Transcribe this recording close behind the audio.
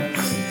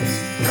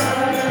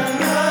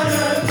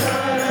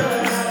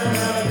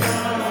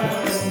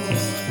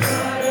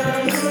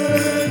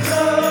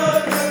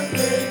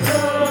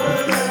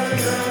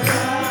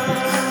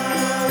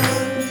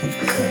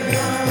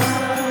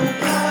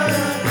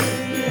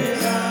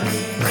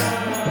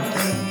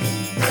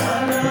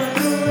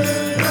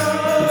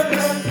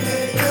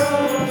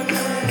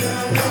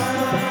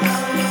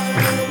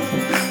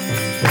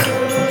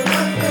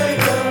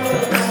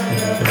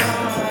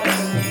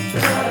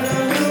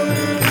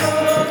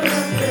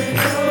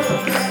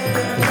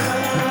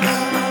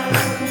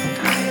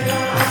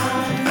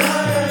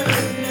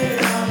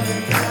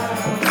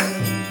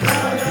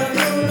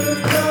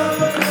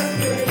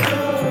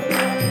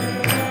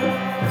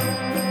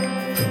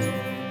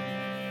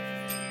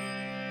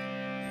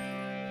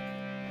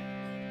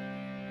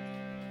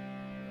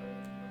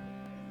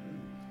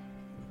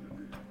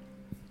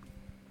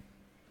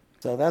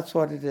So that's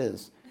what it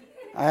is.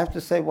 I have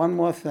to say one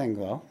more thing,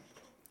 though,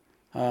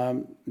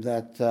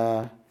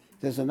 that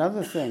there's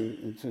another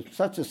thing. It's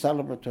such a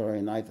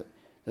celebratory night.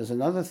 There's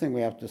another thing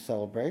we have to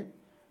celebrate,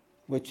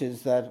 which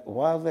is that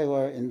while they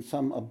were in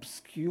some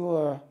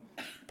obscure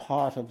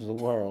part of the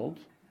world,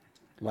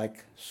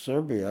 like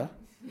Serbia,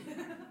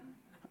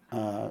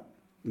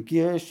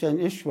 Girish and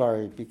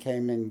Ishwari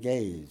became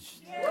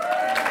engaged.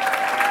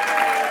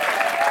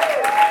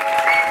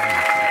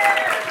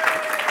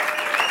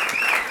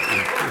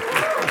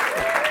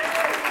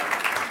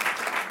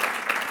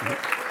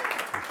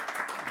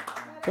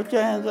 Put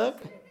your hands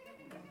up.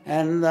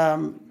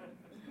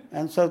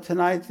 And so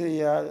tonight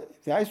the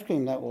ice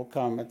cream that will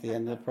come at the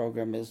end of the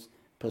program is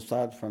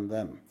prasad from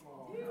them.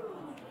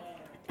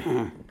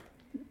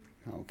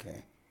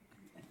 Okay.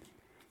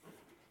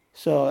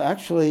 So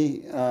actually,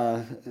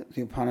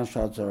 the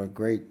Upanishads are a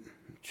great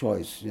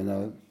choice,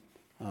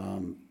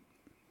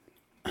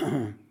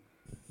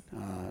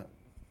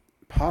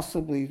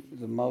 possibly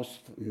the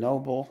most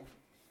noble,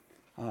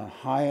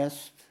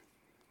 highest,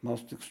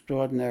 most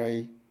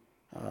extraordinary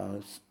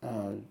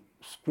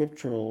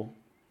scriptural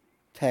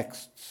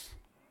texts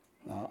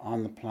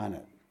on the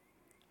planet.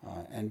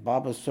 And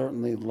Baba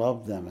certainly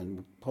loved them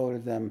and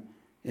quoted them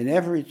in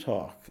every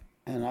talk.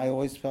 And I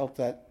always felt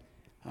that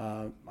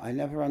I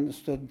never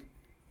understood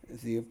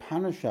the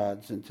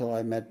Upanishads until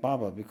I met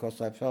Baba, because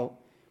I felt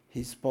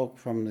he spoke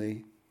from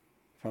the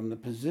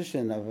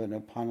position of an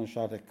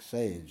Upanishadic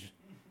sage,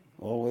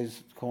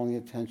 always calling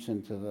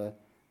attention to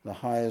the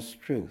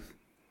highest truth.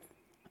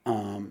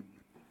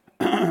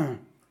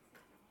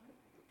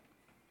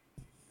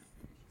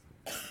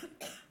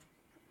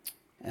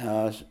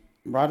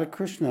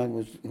 Radhakrishna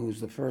who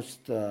was the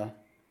first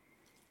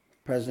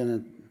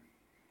president,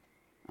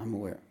 I'm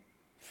aware,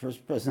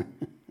 first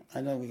president,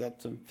 I know we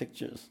got some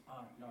pictures.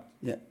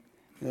 No.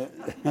 Yeah.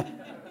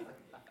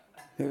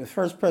 The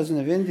first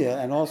president of India,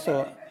 and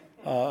also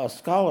a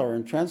scholar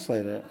and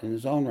translator in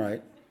his own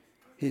right,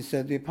 he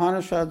said, the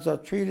Upanishads are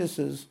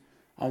treatises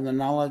on the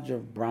knowledge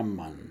of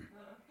Brahman.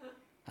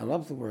 I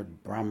love the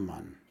word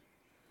Brahman.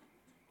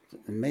 It's an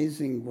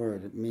amazing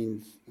word. It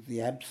means the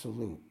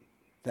absolute,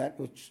 that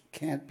which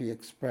can't be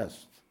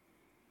expressed,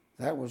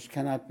 that which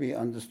cannot be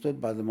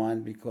understood by the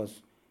mind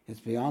because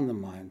it's beyond the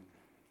mind,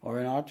 or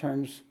in our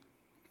terms,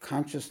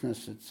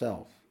 consciousness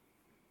itself,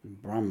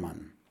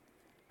 Brahman.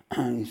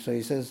 So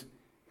he says,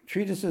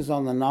 treatises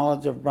on the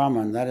knowledge of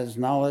Brahman, that is,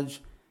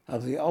 knowledge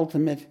of the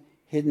ultimate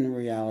hidden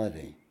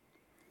reality.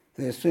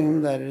 They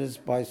assume that it is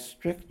by a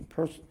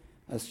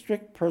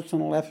strict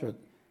personal effort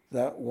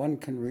that one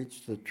can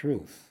reach the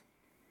truth.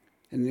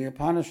 In the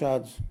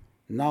Upanishads,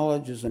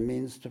 knowledge is a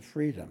means to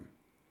freedom,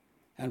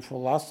 and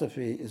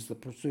philosophy is the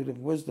pursuit of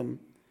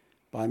wisdom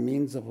by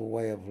means of a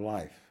way of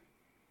life.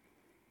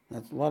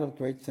 That's a lot of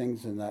great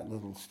things in that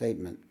little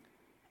statement.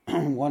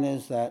 One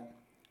is that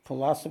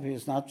philosophy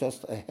is not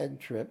just a head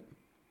trip,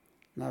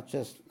 not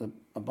just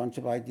a bunch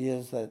of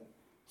ideas that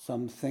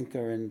some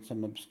thinker in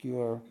some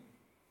obscure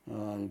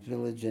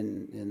village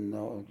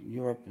in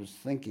Europe is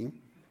thinking,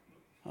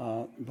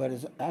 but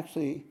is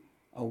actually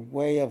a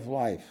way of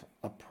life,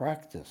 a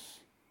practice,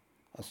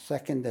 a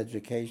second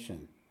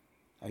education,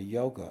 a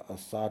yoga, a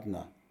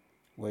sadhana,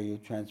 where you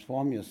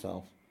transform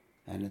yourself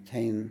and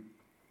attain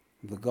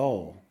the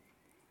goal.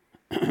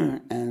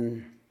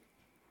 And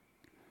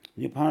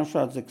the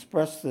Upanishads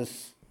express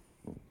this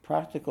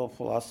practical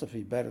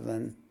philosophy better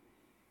than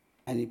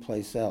any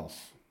place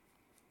else.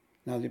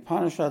 Now, the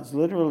Upanishads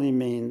literally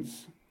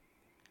means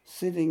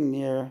sitting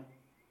near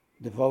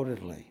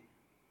devotedly.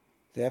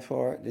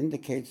 Therefore, it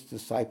indicates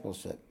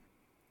discipleship.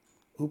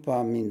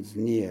 Upa means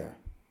near.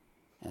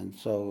 And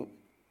so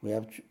we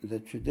have the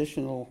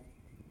traditional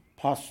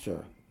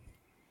posture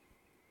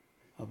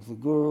of the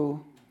guru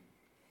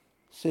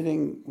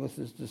sitting with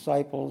his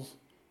disciples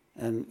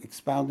and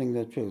expounding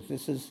the truth.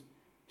 This is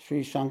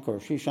Sri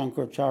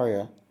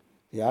Shankaracharya,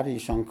 the Adi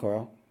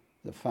Shankara,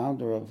 the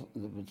founder of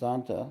the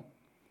Vedanta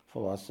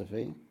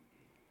philosophy,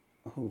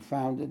 he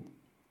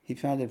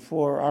founded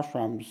 4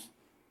 ashrams,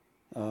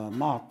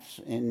 mats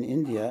in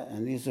India,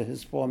 and these are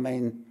his 4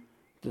 main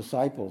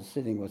disciples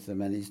sitting with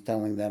him, and he's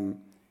telling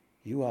them,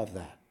 you are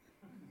that.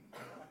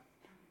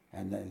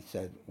 And they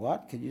said,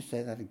 what? Could you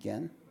say that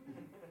again?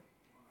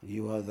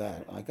 You are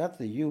that. I got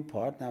the you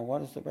part, now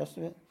what is the rest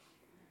of it?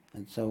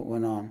 And so it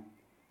went on.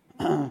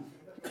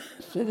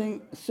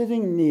 Sitting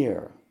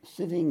near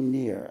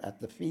at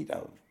the feet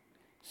of.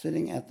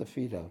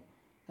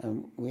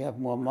 And we have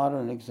more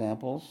modern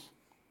examples.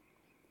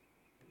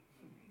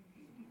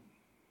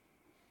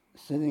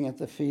 Sitting at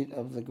the feet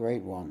of the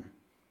Great One.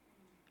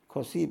 Of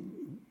course,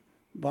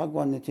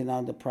 Bhagwan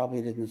Nityananda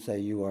probably didn't say,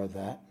 you are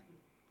that.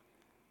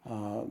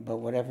 But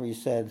whatever he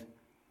said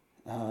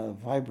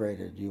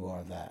vibrated, you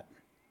are that.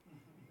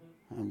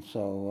 And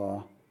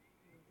so,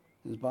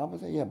 is Baba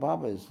there? Yeah,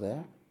 Baba is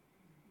there.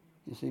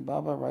 You see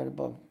Baba right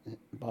above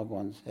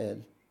Bhagwan's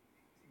head,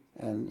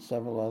 and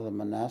several other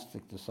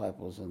monastic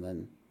disciples, and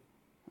then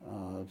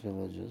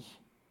villages.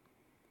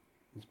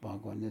 It's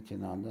Bhagwan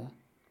Nityananda.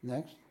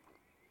 Next.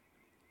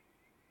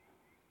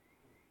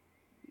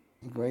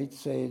 the great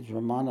sage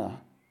Ramana,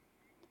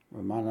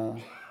 the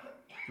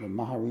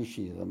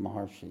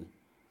Maharshi,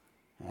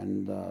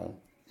 and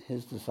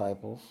his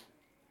disciples.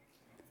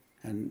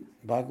 And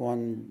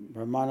Bhagwan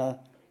Ramana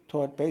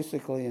taught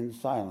basically in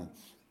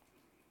silence.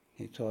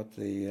 He taught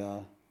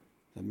the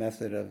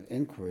method of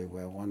inquiry,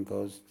 where one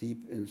goes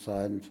deep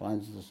inside and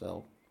finds the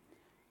self.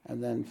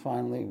 And then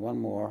finally, one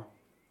more,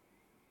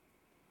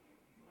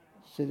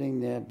 sitting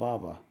near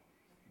Baba.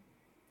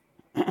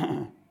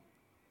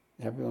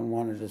 Everyone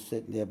wanted to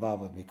sit near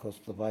Baba because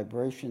the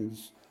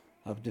vibrations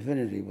of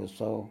divinity were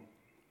so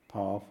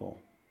powerful.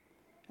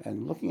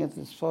 And looking at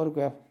this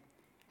photograph,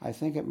 I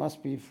think it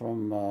must be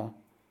from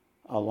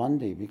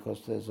Alandi,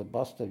 because there's a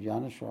bust of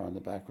Yaneshwar in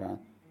the background.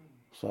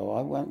 So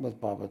I went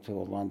with Baba to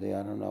Alandi.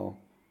 I don't know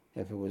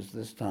if it was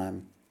this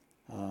time.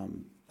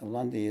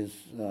 Alandi is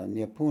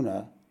near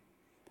Pune,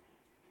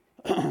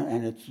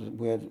 and it's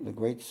where the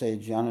great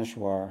sage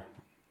Yaneshwar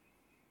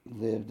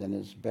lived and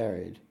is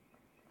buried.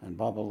 And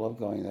Baba loved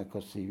going there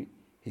because he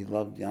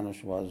loved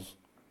Yaneshwar's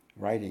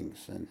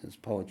writings and his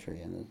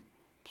poetry, and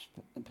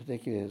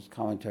particularly his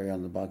commentary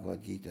on the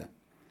Bhagavad Gita.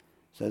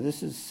 So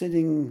this is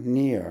sitting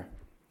near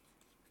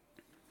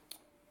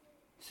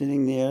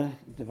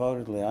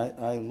devotedly.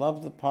 I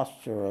love the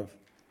posture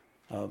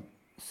of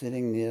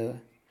sitting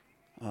near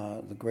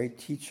the great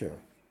teacher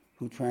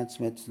who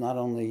transmits not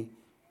only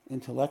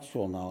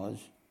intellectual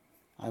knowledge.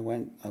 I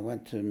went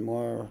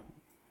to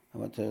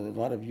a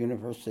lot of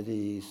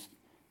universities,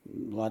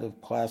 a lot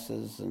of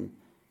classes, and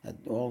at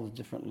all the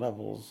different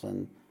levels,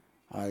 and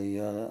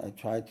I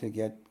tried to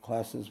get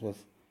classes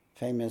with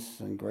famous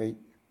and great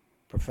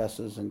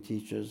professors and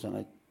teachers,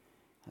 and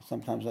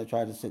sometimes I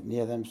try to sit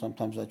near them,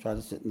 sometimes I try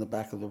to sit in the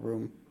back of the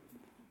room.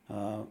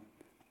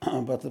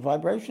 But the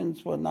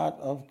vibrations were not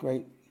of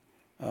great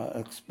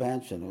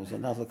expansion. It was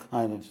another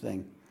kind of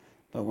thing.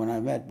 But when I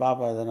met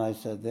Baba, then I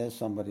said, there's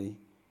somebody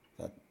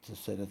to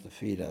sit at the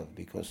feet of,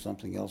 because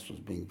something else was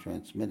being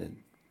transmitted.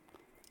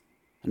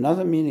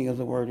 Another meaning of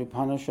the word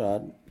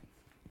Upanishad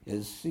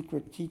is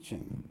secret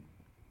teaching.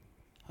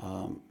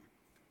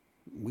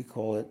 We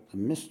call it the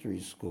mystery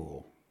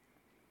school.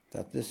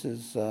 That this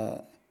is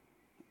a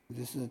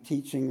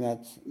teaching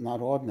that's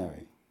not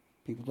ordinary.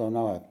 People don't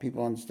know it.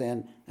 People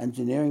understand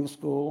engineering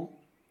school,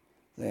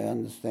 they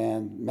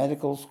understand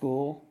medical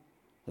school,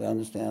 they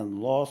understand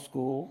law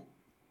school,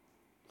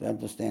 they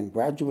understand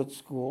graduate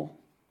school,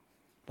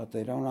 but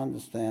they don't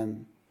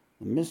understand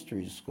the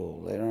mystery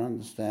school. They don't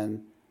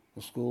understand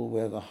the school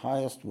where the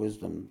highest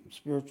wisdom,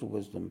 spiritual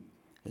wisdom,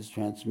 is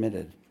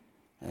transmitted.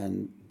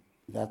 And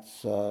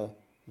that's the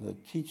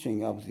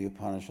teaching of the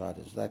Upanishad,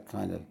 is that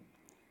kind of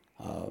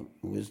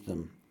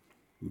wisdom.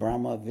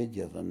 Brahma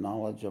Vidya, the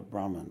knowledge of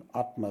Brahman.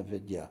 Atma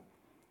Vidya,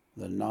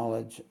 the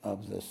knowledge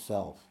of the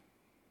self.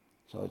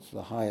 So it's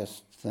the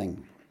highest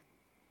thing.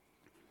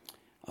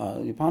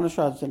 The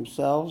Upanishads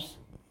themselves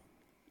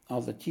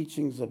are the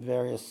teachings of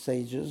various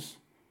sages.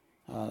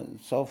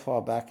 So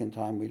far back in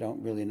time, we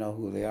don't really know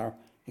who they are,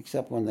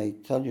 except when they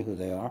tell you who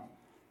they are.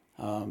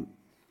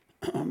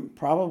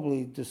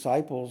 Probably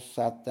disciples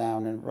sat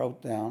down and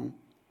wrote down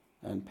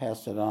and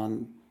passed it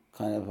on,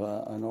 kind of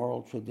an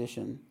oral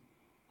tradition,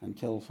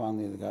 until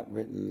finally they got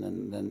written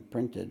and then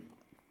printed.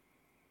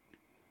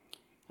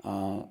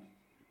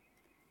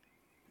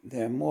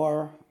 They're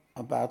more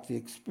about the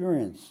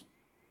experience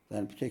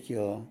than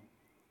particular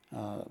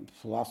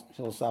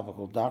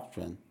philosophical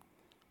doctrine.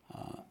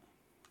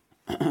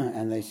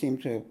 And they seem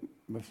to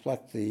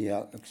reflect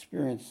the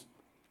experience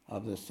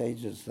of the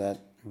sages that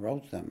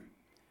wrote them.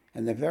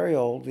 And they're very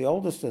old. The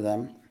oldest of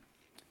them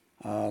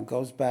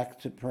goes back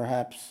to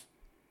perhaps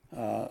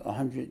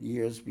 100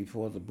 years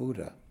before the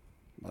Buddha,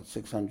 about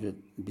 600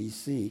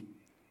 BC.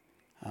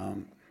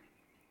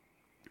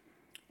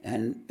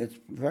 And it's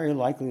very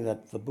likely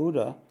that the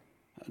Buddha,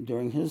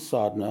 during his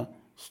sadhana,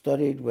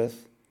 studied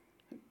with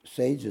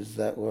sages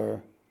that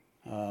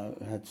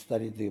had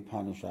studied the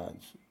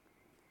Upanishads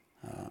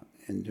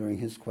and during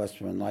his quest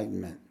for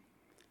enlightenment.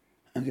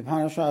 And the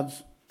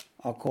Upanishads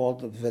are called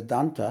the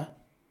Vedanta,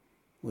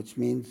 which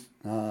means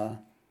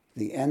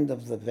the end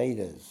of the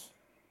Vedas.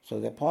 So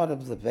they're part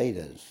of the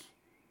Vedas.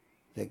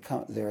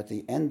 They're at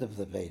the end of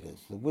the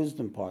Vedas, the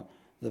wisdom part.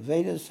 The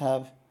Vedas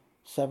have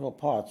several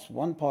parts.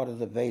 One part of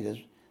the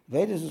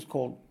Vedas is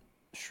called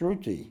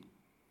Shruti,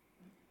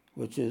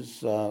 which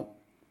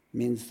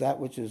means that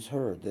which is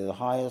heard. They're the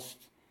highest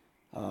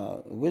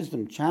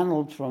wisdom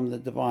channeled from the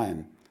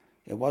divine.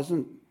 It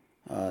wasn't.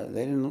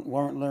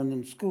 Weren't learned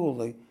in school.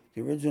 The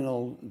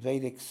original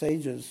Vedic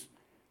sages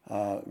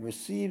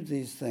received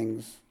these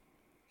things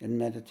in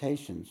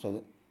meditation, so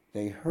that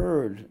they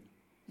heard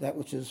that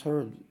which is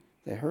heard.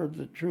 They heard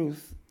the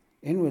truth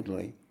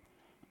inwardly,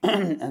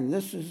 and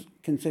this is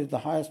considered the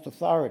highest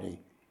authority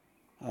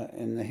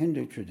in the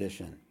Hindu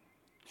tradition,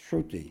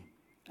 Shruti.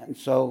 And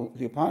so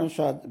the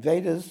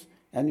Vedas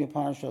and the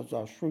Upanishads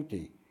are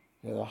Shruti.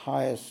 They're the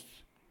highest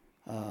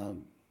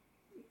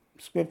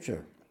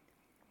scripture.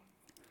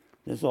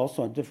 There's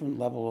also a different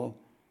level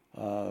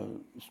of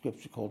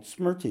scripture called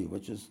Smriti,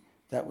 which is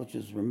that which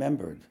is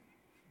remembered.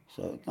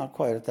 So it's not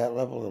quite at that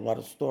level. A lot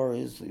of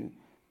stories, the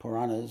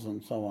Puranas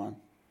and so on.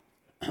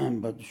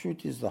 But the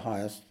Shruti is the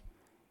highest.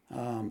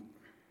 The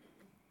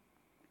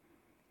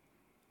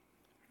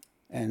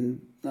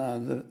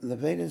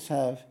Vedas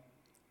have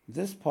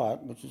this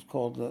part, which is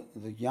called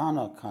the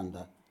Jnana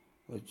Kanda,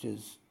 which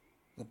is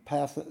the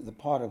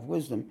part of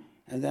wisdom.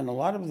 And then a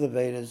lot of the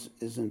Vedas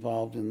is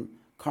involved in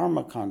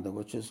Karma Kanda,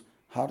 which is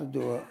how to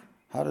do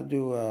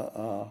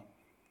a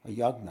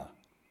yagna,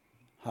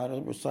 how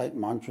to recite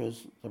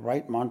mantras, the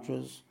right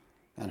mantras,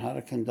 and how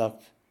to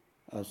conduct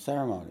a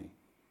ceremony,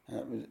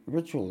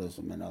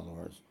 ritualism, in other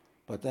words.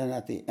 But then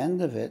at the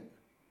end of it,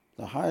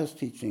 the highest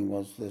teaching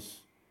was this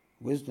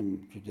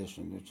wisdom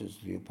tradition, which is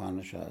the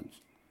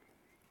Upanishads.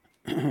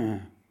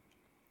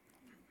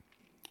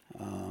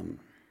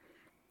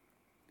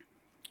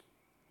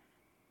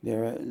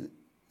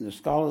 The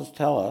scholars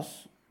tell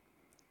us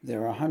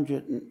there are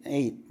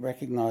 108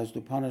 recognized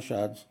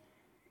Upanishads,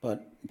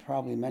 but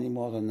probably many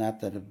more than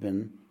that have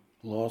been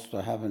lost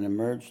or haven't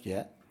emerged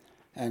yet.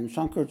 And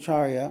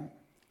Shankaracharya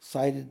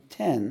cited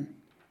 10.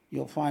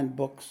 You'll find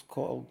books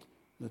called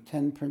the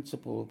 10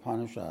 Principal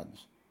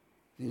Upanishads.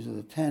 These are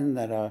the 10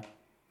 that are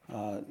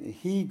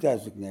he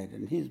designated,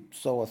 and he's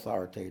so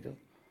authoritative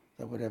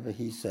that whatever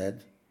he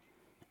said,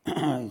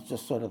 it's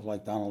just sort of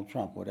like Donald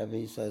Trump. Whatever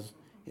he says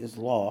is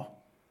law.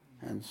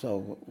 And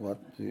so what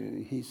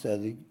he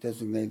said, he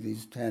designated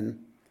these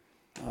 10.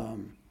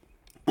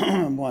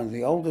 One of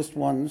the oldest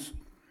ones,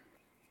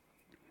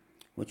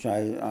 which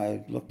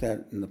I looked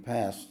at in the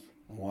past,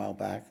 a while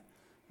back,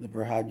 the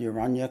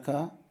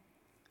Brihadaranyaka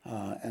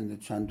and the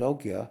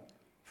Chandogya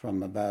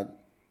from about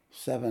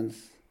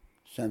 7th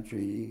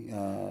century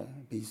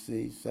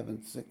BC,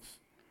 7th, 6th.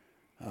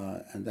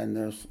 And then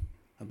there's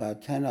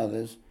about 10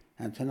 others.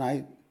 And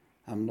tonight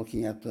I'm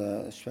looking at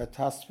the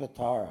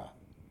Shvetasvatara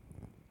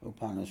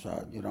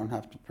Upanishad. You don't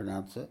have to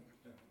pronounce it.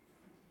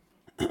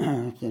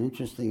 It's an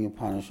interesting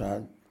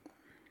Upanishad.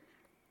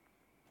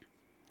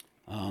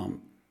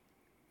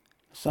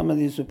 Some of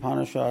these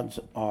Upanishads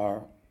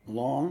are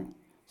long,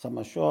 some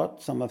are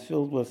short, some are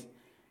filled with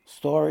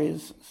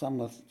stories, some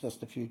with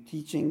just a few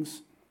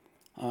teachings.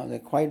 They're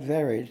quite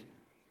varied,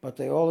 but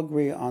they all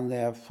agree on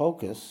their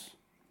focus,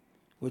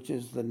 which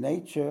is the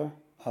nature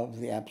of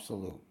the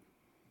Absolute,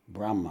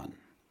 Brahman,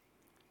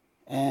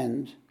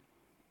 and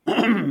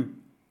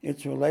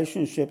its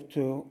relationship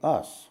to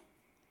us,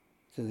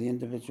 to the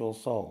individual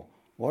soul.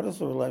 What is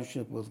the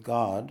relationship with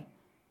God,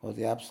 or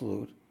the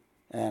Absolute,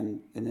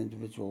 and an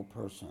individual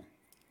person?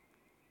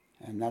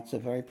 And that's a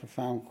very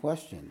profound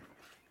question.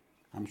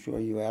 I'm sure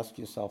you ask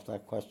yourself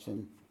that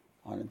question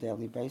on a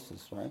daily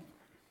basis, right?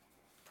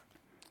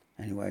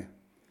 Anyway,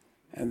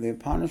 and the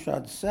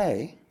Upanishads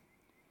say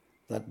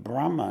that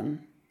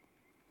Brahman,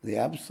 the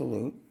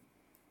Absolute,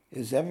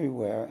 is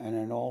everywhere and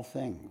in all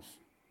things.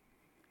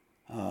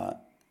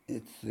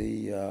 It's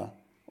the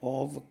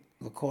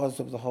cause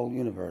of the whole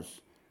universe,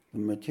 the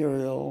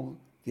material,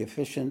 the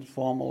efficient,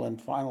 formal,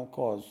 and final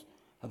cause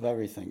of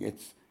everything.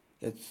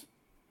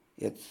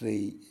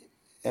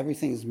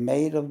 Everything is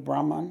made of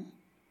Brahman,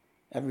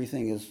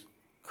 everything is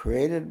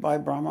created by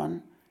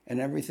Brahman, and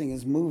everything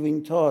is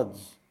moving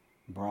towards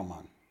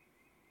Brahman.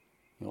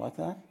 You like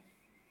that?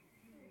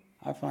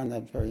 I find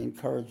that very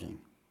encouraging,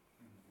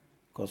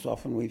 because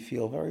often we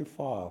feel very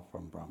far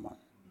from Brahman,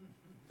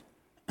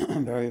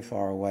 very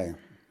far away.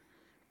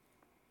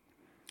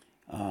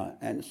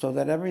 And so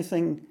that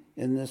everything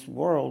in this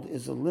world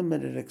is a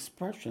limited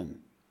expression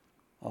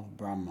of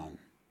Brahman.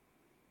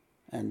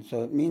 And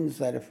so it means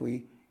that if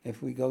we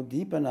go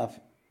deep enough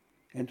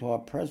into our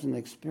present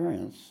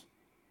experience,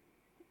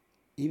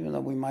 even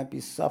though we might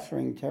be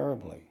suffering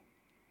terribly,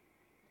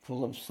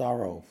 full of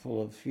sorrow,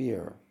 full of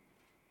fear,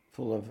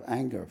 full of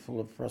anger, full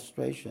of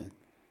frustration,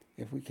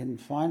 if we can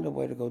find a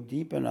way to go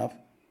deep enough,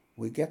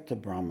 we get to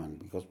Brahman,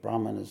 because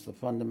Brahman is the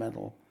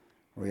fundamental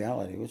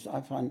reality, which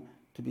I find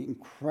to be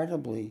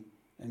incredibly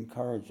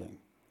encouraging.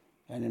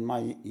 And in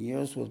my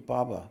years with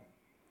Baba,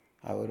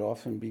 I would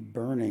often be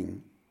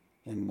burning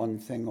in one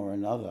thing or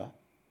another,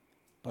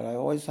 but I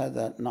always had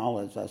that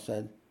knowledge. I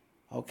said,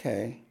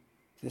 okay,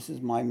 this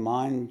is my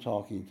mind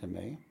talking to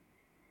me.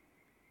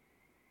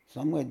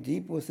 Somewhere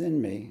deep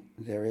within me,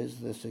 there is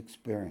this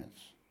experience.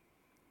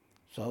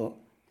 So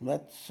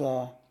let's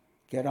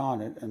get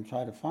on it and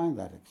try to find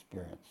that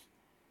experience.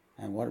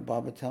 And what did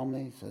Baba tell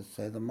me? He says,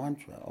 say the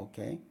mantra.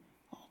 Okay,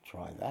 I'll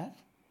try that.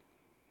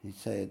 He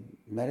said,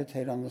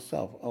 meditate on the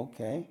self.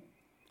 Okay,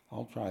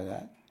 I'll try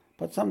that.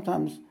 But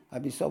sometimes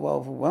I'd be so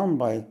overwhelmed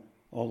by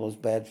all those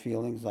bad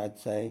feelings, I'd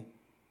say,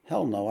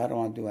 hell no, I don't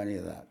want to do any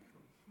of that.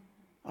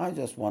 I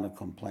just want to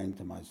complain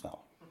to myself.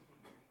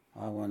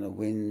 I want to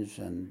whinge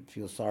and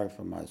feel sorry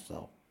for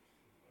myself.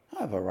 I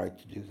have a right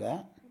to do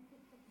that.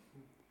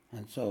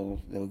 And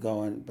so they were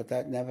going, but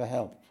that never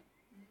helped.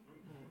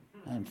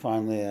 And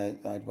finally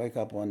I'd wake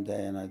up one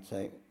day and I'd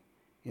say,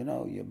 you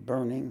know, you're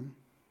burning,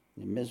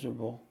 you're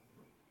miserable,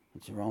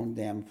 it's your own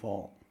damn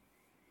fault.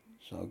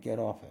 So get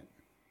off it.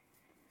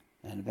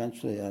 And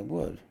eventually I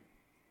would.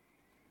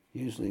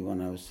 Usually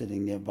when I was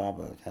sitting near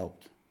Baba, it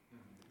helped.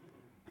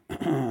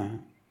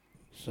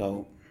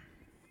 So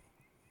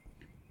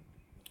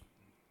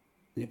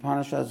the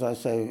Upanishads, I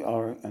say,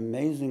 are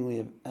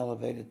amazingly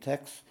elevated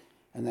texts,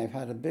 and they've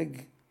had a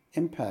big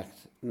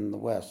impact in the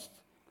West.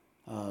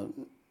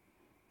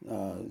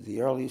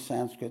 The early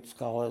Sanskrit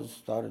scholars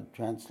started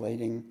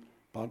translating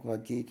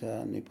Bhagavad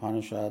Gita and the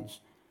Upanishads,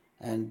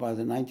 and by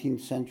the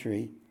 19th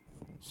century,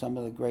 some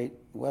of the great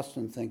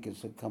Western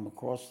thinkers had come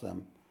across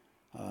them.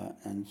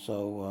 And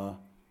so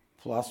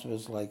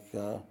philosophers like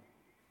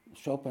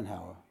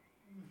Schopenhauer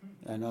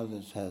and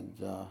others had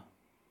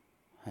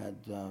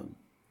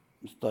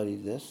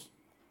studied this.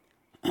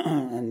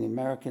 And the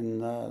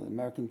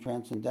American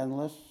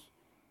transcendentalists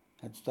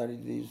had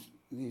studied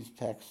these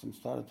texts and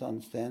started to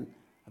understand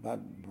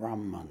about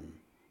Brahman,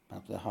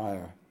 about the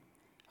higher.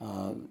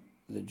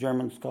 The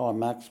German scholar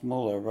Max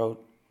Muller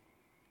wrote,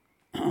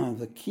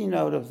 the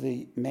keynote of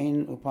the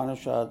main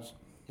Upanishads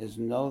is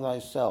know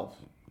thyself,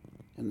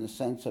 in the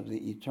sense of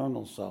the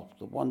eternal self,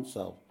 the one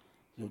self,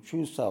 the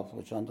true self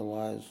which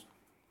underlies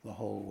the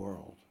whole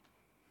world.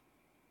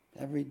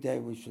 Every day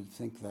we should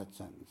think that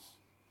sentence.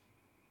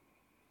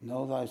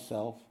 Know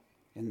thyself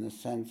in the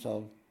sense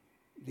of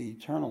the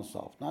eternal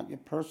self, not your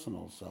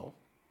personal self.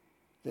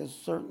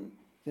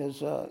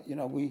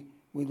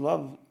 We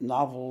love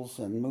novels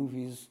and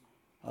movies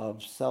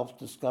of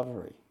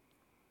self-discovery.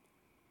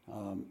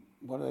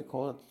 What do they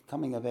call it?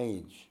 Coming of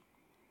age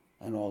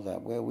and all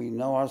that, where we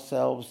know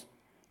ourselves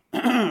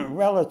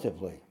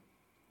relatively,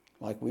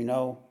 like we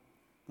know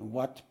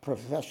what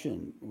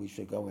profession we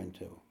should go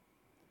into,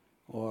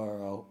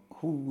 or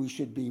who we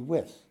should be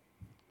with,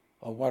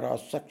 or what our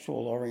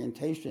sexual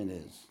orientation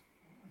is,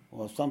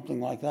 or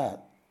something like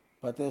that.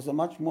 But there's a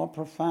much more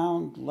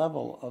profound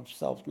level of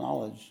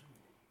self-knowledge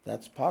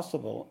that's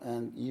possible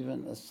and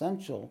even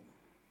essential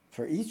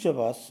for each of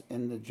us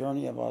in the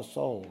journey of our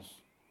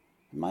souls.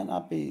 It might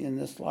not be in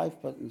this life,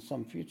 but in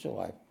some future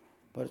life.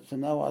 But it's to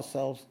know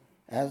ourselves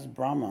as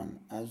Brahman,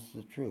 as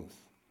the truth.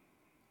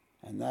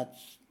 And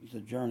that's the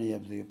journey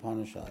of the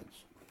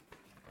Upanishads.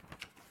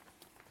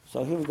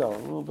 So here we go, a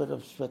little bit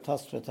of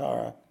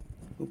Svetasvatara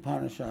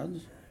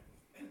Upanishads.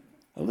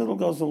 A little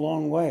goes a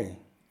long way.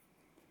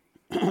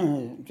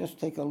 Just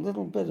take a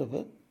little bit of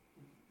it,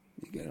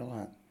 you get a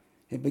lot.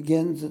 It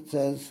begins, it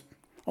says,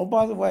 oh,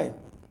 by the way,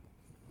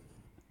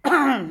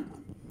 I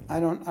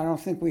don't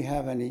think we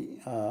have any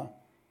the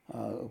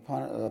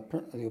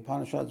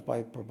Upanishads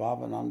by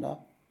Prabhavananda.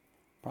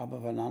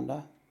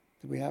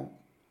 Do we have?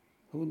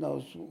 Who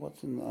knows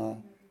what's in?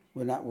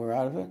 We're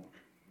out of it.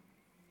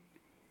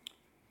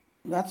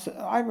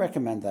 I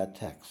recommend that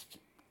text.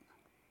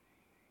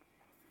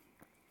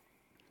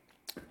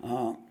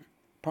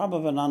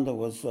 Prabhavananda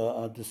was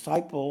a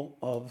disciple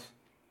of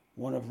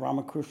one of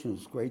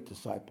Ramakrishna's great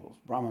disciples,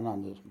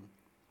 Brahmananda.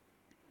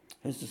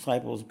 His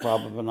disciple was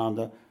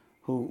Prabhavananda,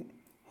 who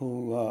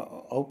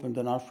opened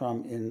an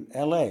ashram in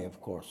L.A.,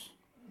 of course.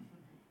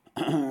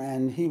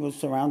 And he was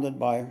surrounded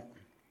by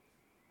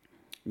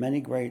many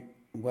great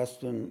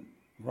Western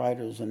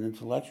writers and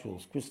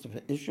intellectuals,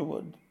 Christopher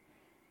Isherwood,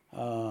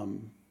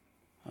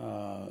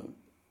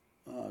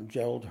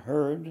 Gerald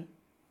Hurd,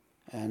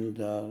 and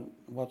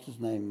what's his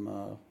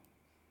name?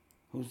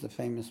 Who's the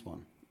famous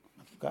one?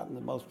 I've forgotten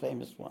the most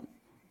famous one.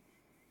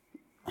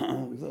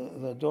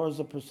 the Doors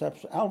of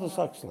Perception, Aldous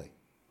Huxley.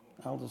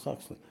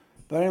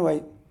 But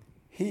anyway,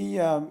 he,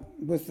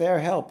 with their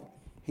help,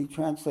 he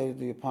translated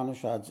the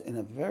Upanishads in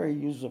a very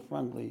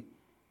user-friendly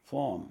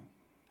form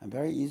and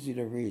very easy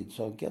to read.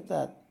 So get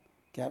that.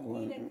 Gita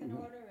can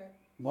order it.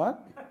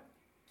 What?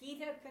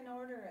 Gita can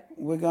order it.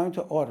 We're going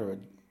to order it.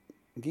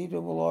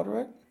 Gita will order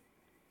it,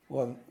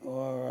 or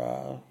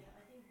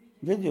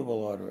Vidya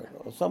will order it,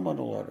 or someone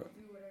will order it.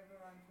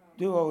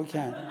 Do what we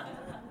can.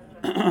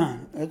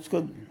 It's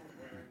good.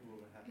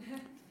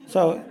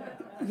 So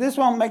this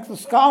won't make the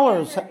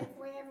scholars.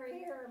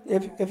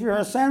 If you're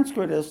a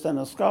Sanskritist and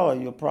a scholar,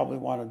 you'll probably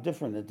want a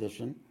different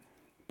edition.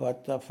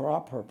 But for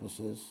our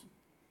purposes,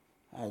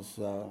 as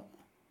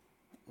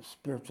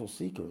spiritual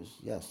seekers,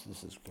 yes,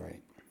 this is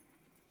great.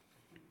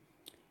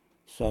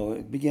 So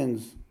it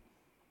begins,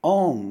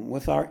 Om,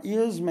 with our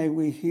ears may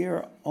we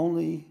hear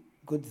only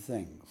good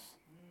things.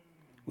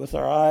 With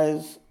our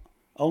eyes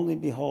only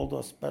behold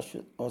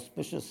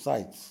auspicious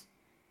sights.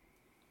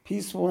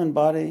 Peaceful in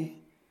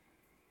body,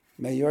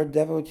 may your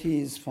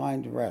devotees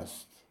find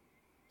rest.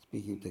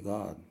 Speaking to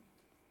God.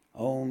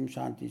 Om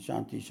Shanti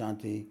Shanti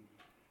Shanti.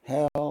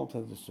 Hail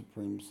to the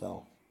Supreme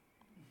Self.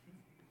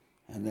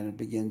 And then it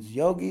begins,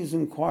 yogis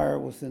inquire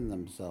within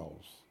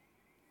themselves.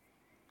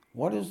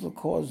 What is the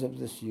cause of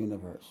this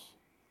universe?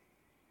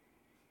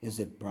 Is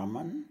it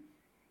Brahman?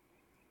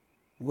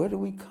 Where do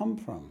we come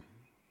from?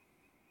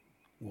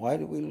 Why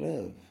do we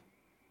live?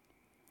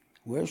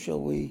 Where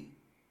shall we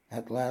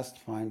at last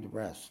find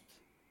rest?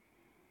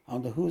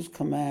 Under whose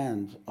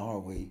command are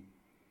we?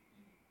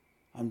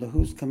 Under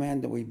whose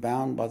command are we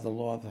bound by the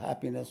law of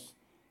happiness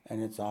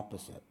and its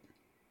opposite?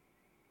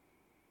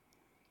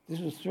 This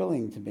was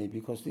thrilling to me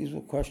because these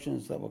were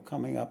questions that were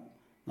coming up,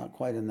 not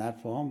quite in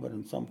that form, but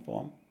in some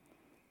form.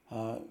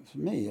 For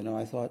me,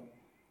 I thought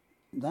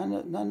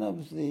none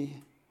of the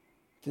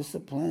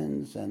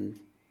disciplines and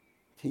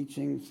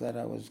teachings that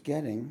I was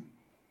getting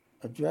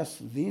address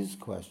these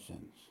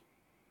questions.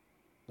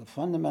 The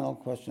fundamental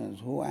question is,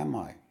 who am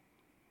I?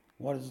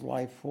 What is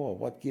life for?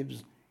 What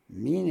gives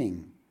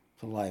meaning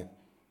to life?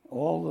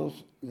 All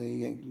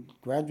the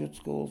graduate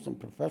schools and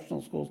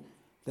professional schools,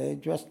 they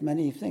addressed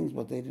many things,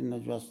 but they didn't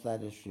address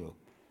that issue.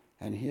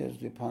 And here's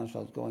the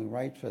Upanishads going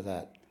right for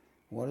that.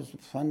 What is the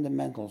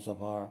fundamentals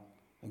of our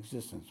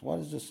existence? What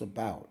is this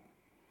about?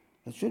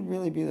 It should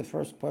really be the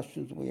first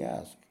questions we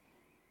ask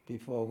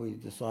before we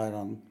decide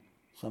on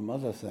some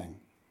other thing.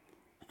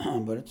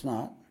 But it's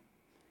not.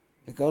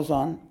 It goes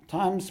on.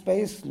 Time,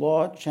 space,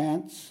 law,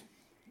 chance,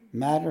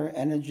 matter,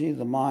 energy,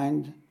 the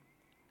mind.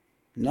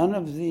 None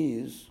of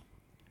these,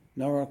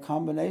 nor a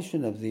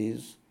combination of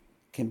these,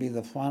 can be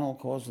the final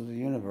cause of the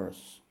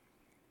universe,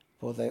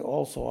 for they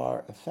also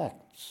are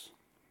effects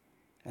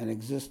and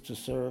exist to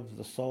serve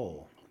the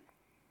soul.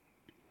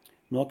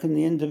 Nor can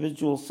the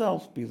individual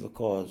self be the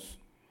cause,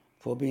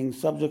 for being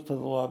subject to the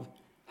law of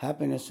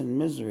happiness and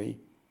misery,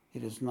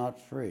 it is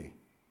not free.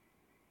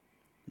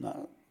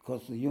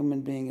 Because the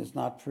human being is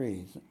not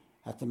free. He's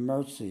at the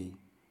mercy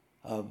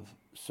of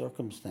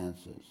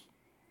circumstances,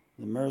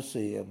 the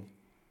mercy of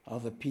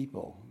other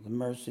people, the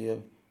mercy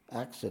of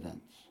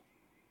accidents,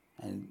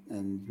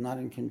 and not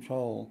in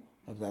control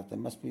of that. There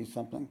must be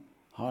something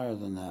higher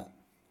than that.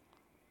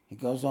 He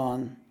goes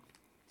on,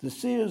 the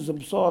seers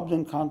absorbed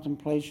in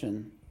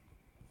contemplation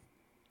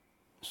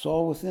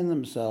saw within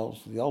themselves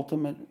the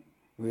ultimate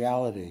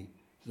reality,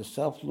 the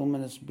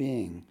self-luminous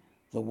being,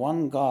 the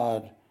one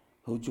God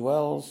who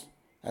dwells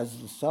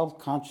as the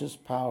self-conscious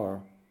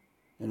power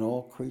in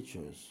all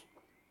creatures.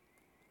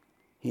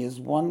 He is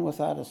one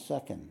without a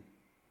second.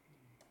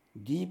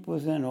 Deep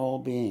within all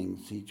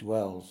beings he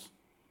dwells,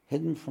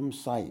 hidden from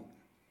sight.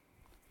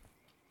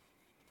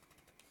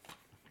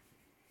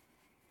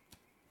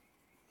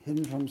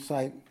 Hidden from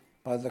sight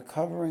by the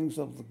coverings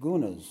of the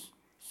gunas,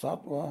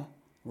 sattva,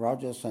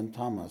 rajas, and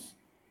tamas.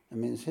 It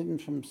means hidden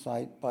from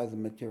sight by the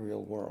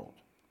material world.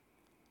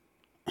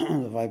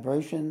 The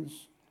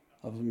vibrations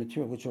of the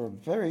material, which are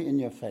very in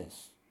your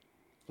face.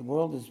 The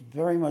world is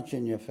very much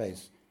in your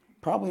face.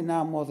 Probably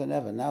now more than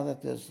ever. Now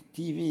that there's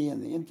TV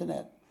and the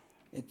internet,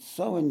 it's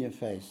so in your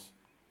face.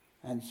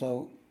 And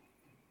so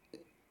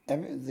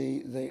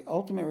the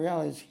ultimate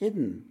reality is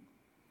hidden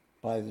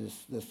by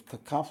this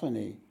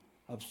cacophony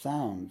of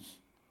sounds.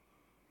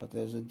 But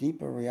there's a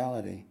deeper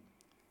reality.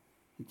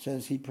 It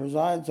says, he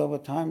presides over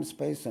time,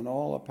 space, and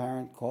all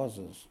apparent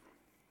causes.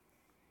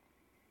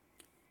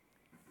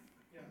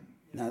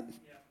 Now,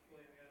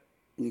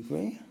 you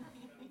agree?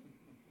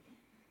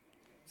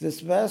 This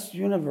vast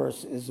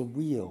universe is a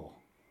wheel.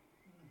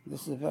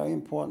 This is a very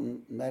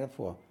important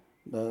metaphor.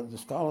 The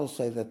scholars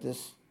say that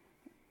this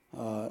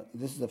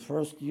is the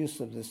first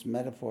use of this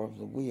metaphor of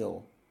the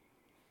wheel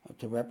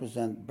to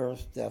represent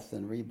birth, death,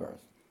 and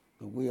rebirth.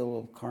 The wheel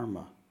of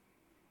karma,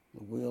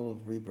 the wheel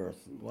of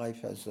rebirth.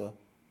 Life has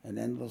an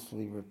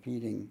endlessly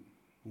repeating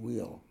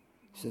wheel.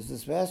 He says,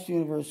 this vast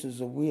universe is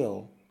a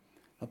wheel.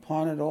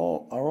 Upon it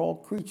all are all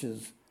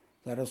creatures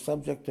that are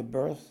subject to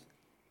birth,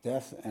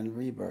 death, and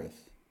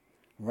rebirth.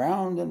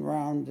 Round and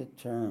round it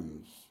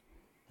turns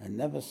and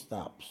never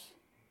stops.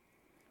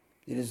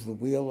 It is the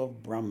wheel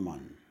of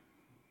Brahman.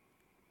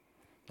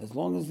 As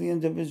long as the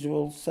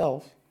individual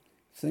self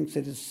thinks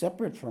it is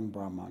separate from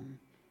Brahman,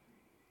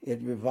 it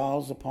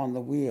revolves upon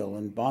the wheel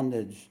in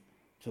bondage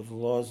to the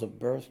laws of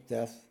birth,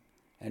 death,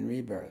 and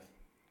rebirth.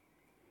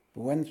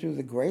 But when through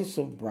the grace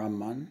of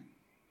Brahman,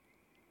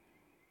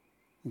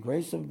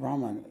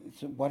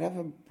 so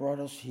whatever brought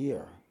us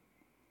here,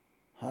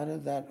 how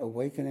did that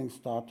awakening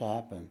start to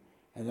happen?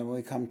 And then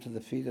we come to the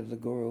feet of the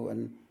Guru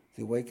and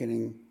the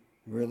awakening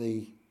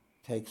really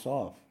takes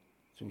off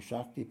through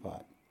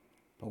Shaktipat.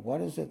 But what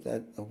is it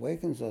that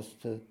awakens us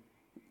to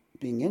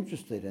being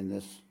interested in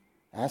this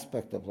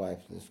aspect of life,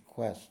 this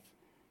quest?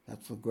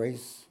 That's the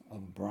grace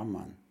of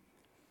Brahman.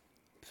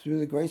 Through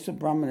the grace of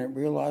Brahman, it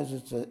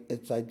realizes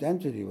its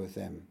identity with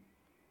him.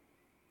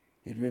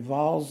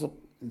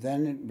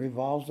 Then it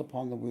revolves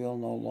upon the wheel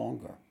no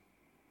longer.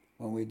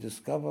 When we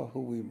discover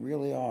who we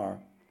really are,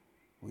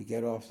 we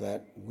get off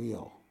that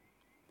wheel.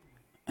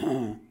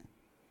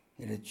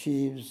 It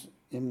achieves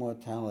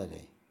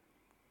immortality.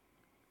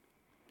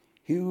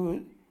 He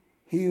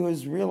who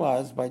is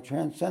realized by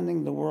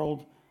transcending the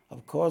world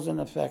of cause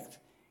and effect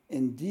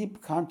in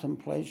deep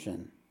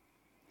contemplation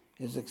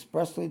is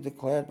expressly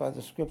declared by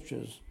the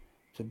scriptures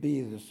to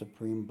be the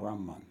supreme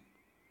Brahman.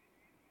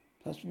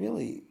 That's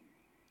really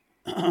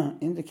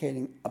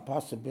indicating a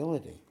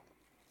possibility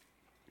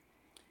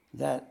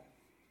that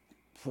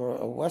for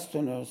a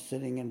Westerner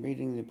sitting and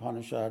reading the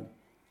Upanishad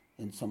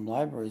in some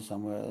library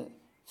somewhere, it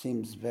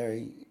seems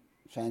very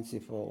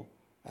fanciful,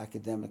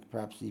 academic,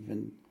 perhaps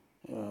even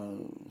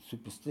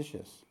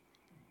superstitious.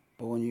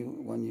 But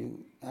when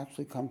you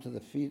actually come to the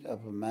feet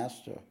of a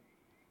master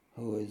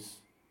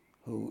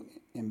who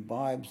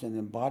imbibes and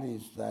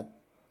embodies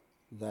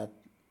that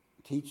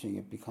teaching,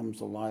 it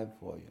becomes alive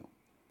for you.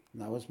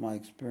 And that was my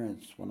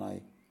experience when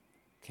I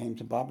came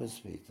to Baba's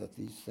feet, that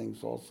these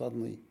things all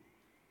suddenly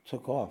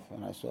took off,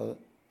 and I saw that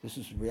this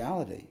is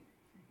reality.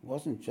 It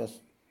wasn't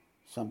just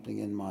something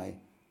in my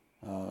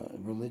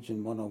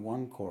Religion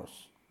 101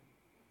 course.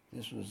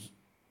 This was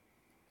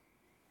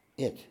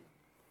it.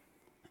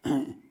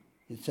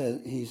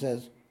 He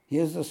says,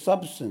 here's the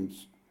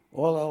substance,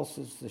 all else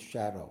is the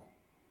shadow.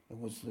 It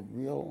was the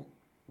real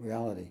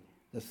reality.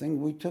 The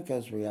thing we took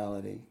as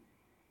reality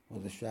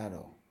was the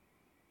shadow.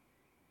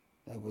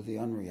 That was the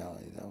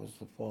unreality, that was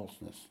the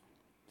falseness.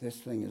 This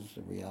thing is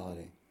the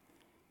reality.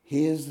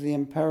 He is the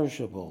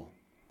imperishable.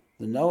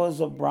 The knowers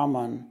of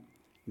Brahman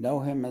know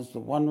him as the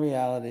one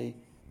reality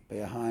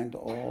behind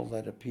all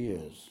that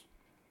appears.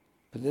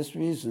 For this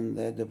reason,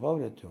 they are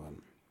devoted to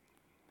him.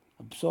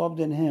 Absorbed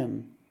in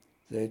him,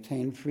 they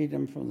attain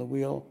freedom from the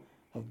wheel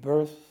of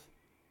birth,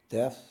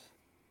 death,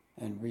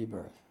 and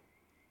rebirth.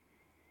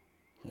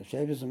 So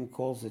Shaivism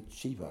calls it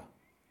Shiva,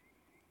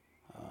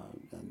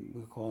 and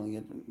we're calling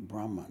it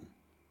Brahman.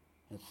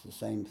 It's the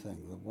same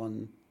thing, the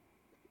one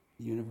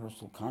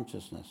universal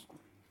consciousness.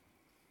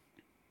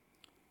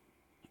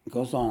 It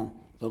goes on,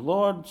 the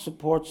Lord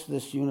supports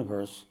this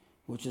universe,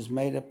 which is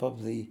made up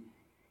of the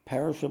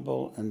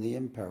perishable and the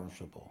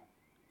imperishable,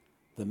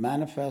 the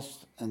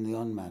manifest and the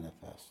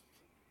unmanifest.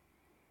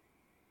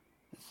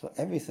 So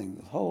everything,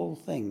 the whole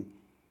thing,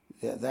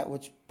 that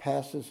which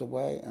passes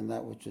away and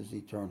that which is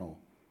eternal,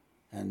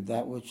 and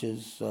that which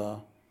is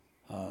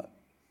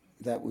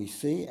that we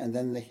see, and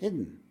then the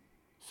hidden.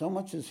 So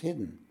much is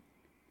hidden.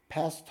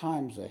 Past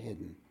times are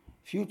hidden.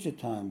 Future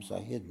times are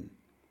hidden.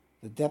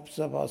 The depths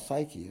of our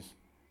psyches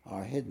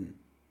are hidden.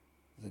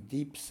 The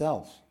deep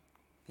self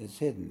is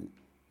hidden,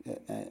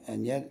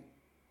 and yet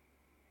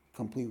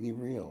completely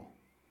real.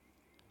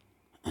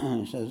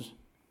 It says,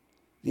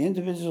 the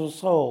individual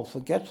soul,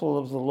 forgetful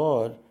of the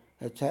Lord,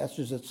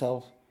 attaches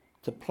itself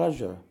to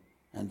pleasure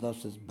and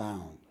thus is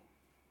bound.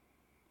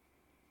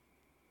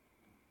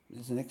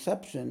 There's an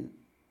exception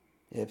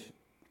if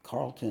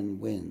Carlton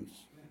wins.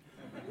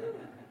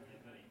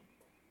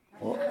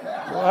 What?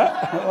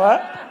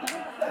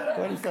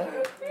 What did he say?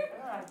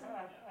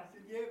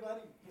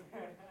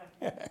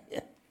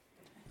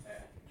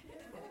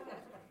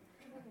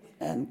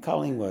 And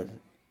Collingwood.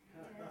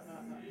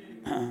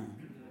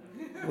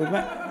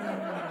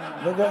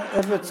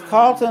 If it's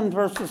Carlton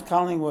versus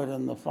Collingwood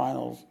in the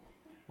finals,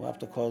 we'll have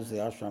to close the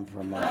ashram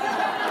for a month.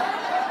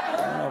 I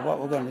don't know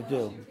what we're going to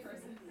do.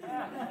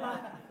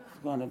 It's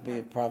going to be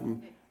a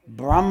problem.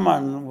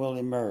 Brahman will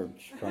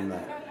emerge from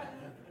that.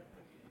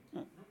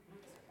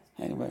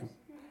 Anyway,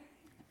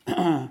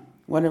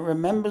 when it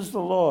remembers the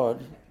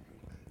Lord,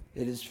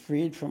 it is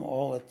freed from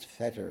all its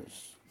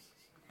fetters.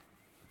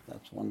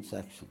 That's one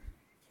section.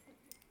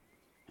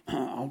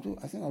 I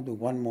think I'll do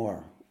one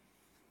more.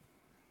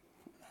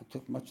 It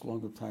took much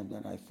longer time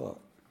than I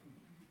thought.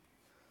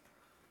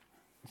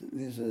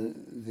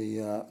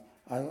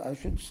 I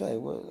should say,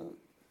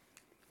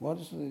 what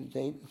is the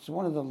date? It's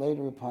one of the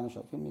later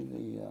Upanishads. Give me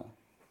the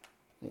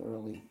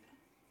early.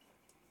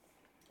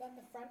 Is that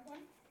the front one?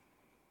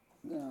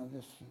 No,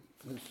 this.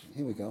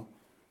 Here we go.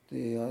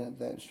 The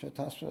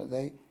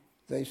Shvetasvara.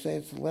 They say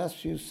it's the last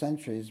few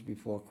centuries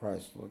before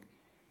Christ. Look,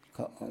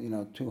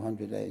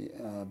 200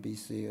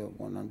 BC or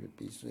 100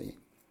 BC.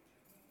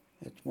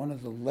 It's one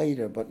of the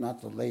later, but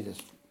not the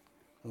latest,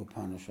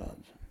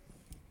 Upanishads.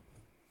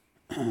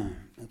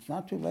 It's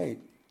not too late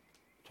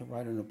to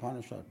write an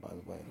Upanishad, by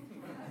the way.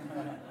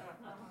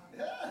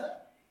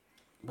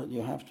 But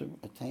you have to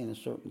attain a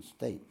certain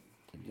state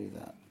to do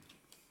that.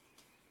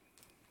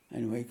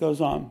 Anyway, it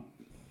goes on.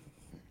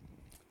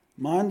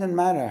 Mind and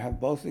matter have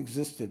both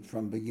existed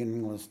from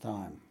beginningless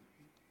time.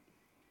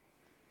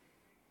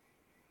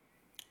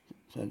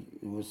 So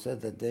it was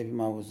said that Devi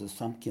Ma was a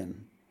Samkhyan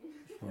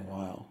for a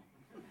while.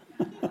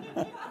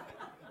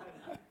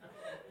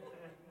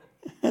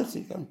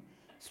 She goes,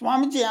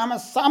 Swamiji, I'm a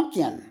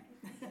Samkhyan.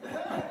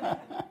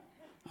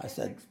 I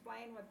said,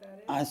 explain what that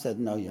is. I said,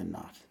 no, you're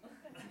not.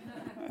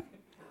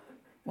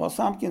 Well,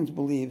 Samkhyans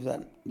believe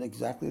that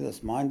exactly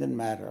this, mind and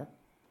matter.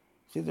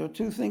 See, there are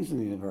two things in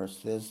the universe.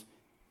 There's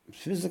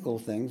physical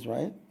things,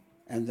 right?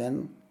 And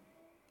then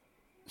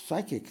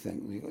psychic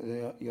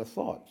things, your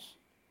thoughts.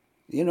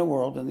 The inner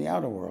world and the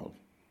outer world.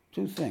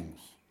 Two things,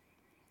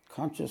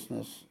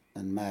 consciousness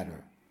and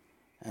matter.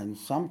 And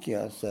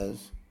Samkhya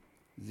says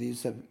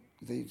these have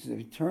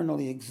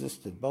eternally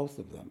existed, both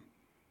of them.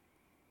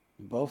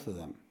 Both of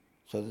them.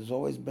 So there's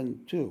always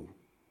been two.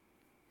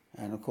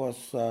 And of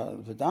course,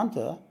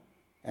 Vedanta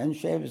and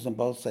Shaivism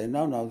both say,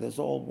 no, there's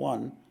all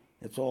one.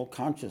 It's all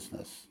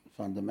consciousness,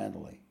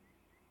 fundamentally.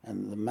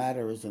 And the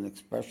matter is an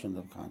expression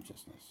of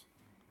consciousness.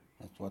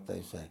 That's what they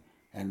say.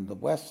 And the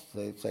West,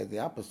 they say the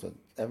opposite.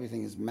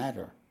 Everything is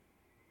matter.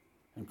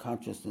 And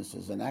consciousness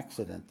is an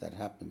accident that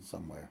happens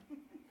somewhere.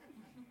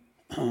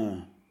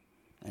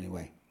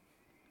 Anyway.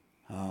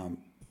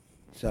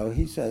 So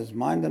he says,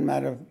 mind and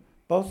matter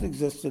both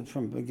existed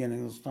from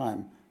beginningless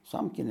time.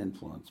 Samkhyan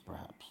influence,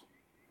 perhaps.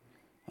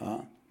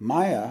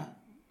 Maya,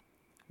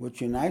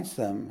 which unites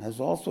them, has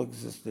also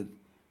existed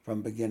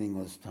from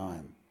beginningless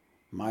time.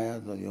 Maya,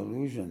 the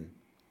illusion,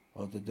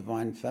 or the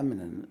divine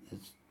feminine,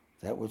 is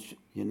that which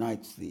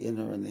unites the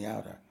inner and the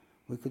outer.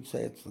 We could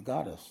say it's the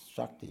goddess,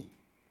 Shakti.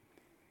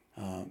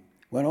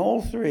 When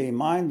all three,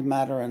 mind,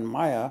 matter, and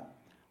Maya,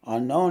 are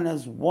known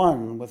as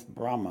one with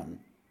Brahman,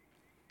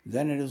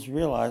 then it is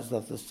realized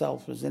that the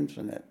self is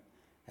infinite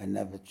and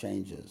never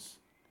changes.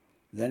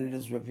 Then it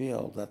is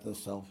revealed that the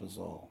self is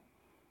all.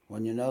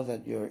 When you know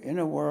that your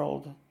inner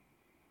world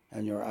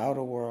and your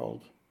outer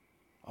world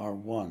are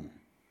one,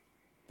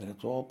 that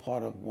it's all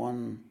part of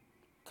one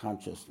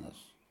consciousness.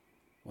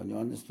 When you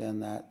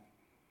understand that,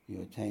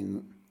 you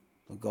attain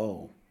the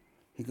goal.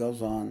 He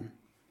goes on,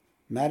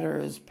 matter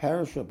is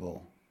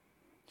perishable.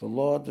 The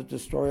Lord, the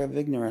destroyer of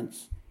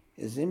ignorance,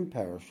 is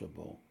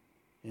imperishable,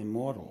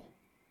 immortal.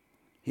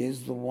 He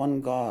is the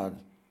one God,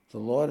 the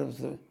Lord of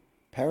the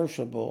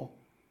perishable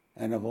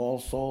and of all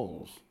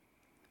souls.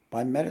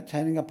 By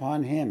meditating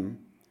upon Him,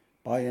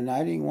 by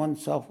uniting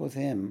oneself with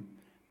Him,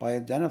 by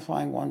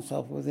identifying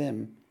oneself with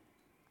Him,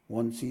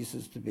 one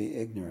ceases to be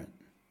ignorant.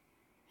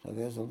 So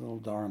there's a little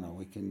dharana.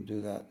 We can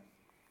do that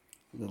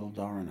little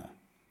dharana.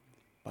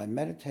 By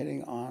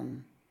meditating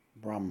on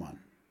Brahman,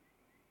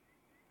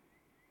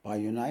 by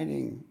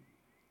uniting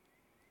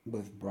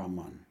with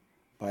Brahman,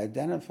 by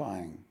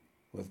identifying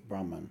with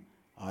Brahman,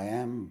 I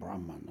am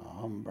Brahman,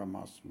 aham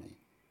brahmasmi.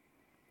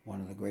 One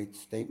of the great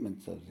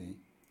statements of the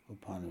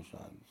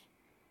Upanishads.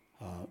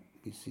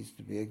 We cease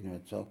to be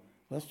ignorant. So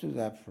let's do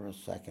that for a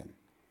second.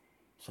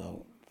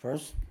 So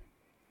first,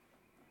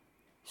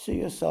 see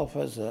yourself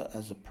as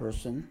a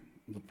person,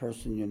 the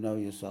person you know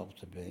yourself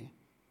to be.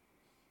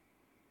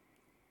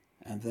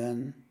 And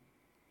then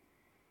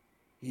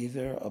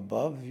either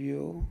above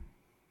you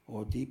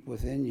or deep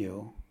within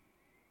you,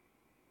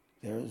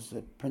 there is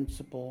a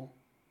principle,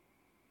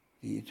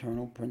 the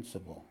eternal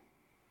principle,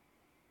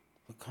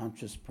 the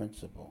conscious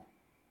principle,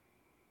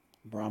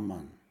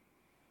 Brahman,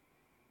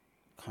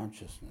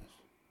 consciousness.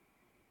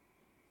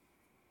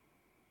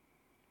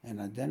 And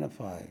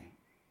identify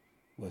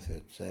with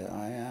it. Say,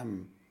 I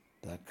am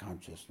that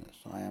consciousness.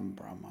 I am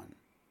Brahman.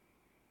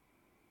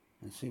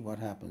 And see what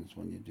happens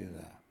when you do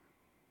that.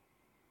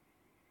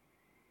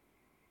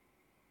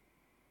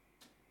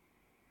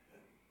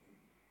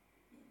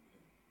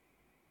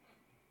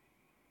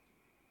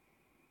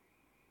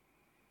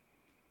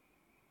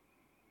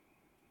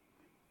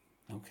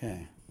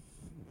 Okay.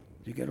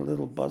 Did you get a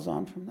little buzz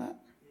on from that?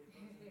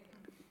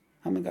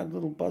 How many got a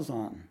little buzz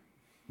on,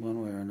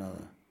 one way or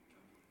another?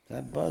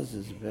 That buzz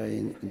is very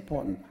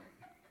important.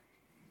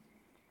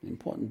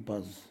 Important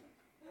buzz.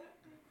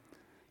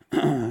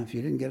 If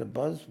you didn't get a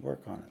buzz,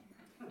 work on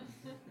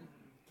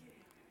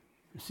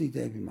it. See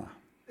Devi Ma.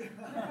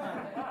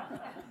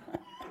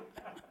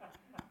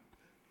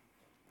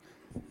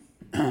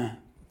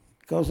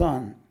 Goes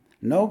on.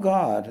 Know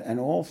God and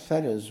all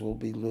fetters will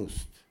be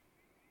loosed.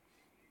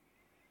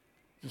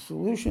 The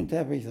solution to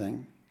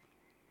everything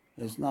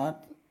is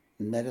not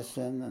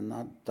medicine and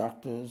not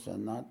doctors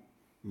and not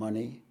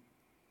money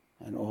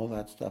and all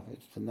that stuff.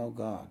 It's to know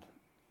God,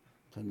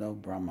 to know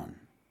Brahman.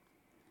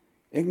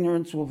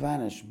 Ignorance will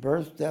vanish.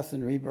 Birth, death,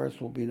 and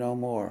rebirth will be no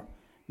more.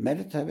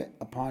 Meditate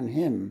upon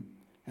Him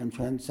and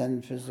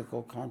transcend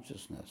physical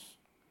consciousness.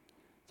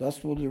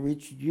 Thus will you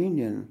reach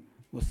union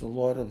with the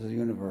Lord of the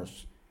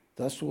universe.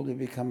 Thus will you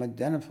become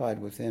identified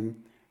with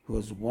Him who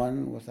is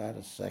one without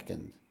a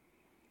second.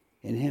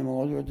 In Him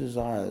all your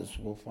desires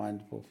will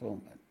find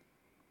fulfillment.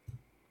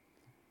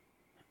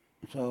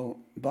 So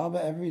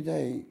Baba every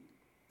day,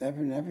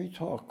 in every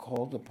talk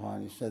called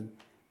upon, he said,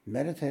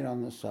 meditate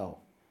on the self,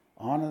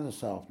 honor the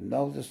self,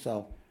 know the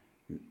self,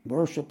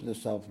 worship the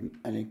self.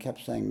 And he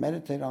kept saying,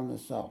 meditate on the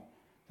self.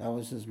 That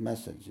was his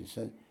message. He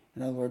said,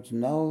 in other words,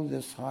 know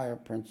this higher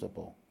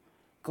principle.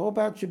 Go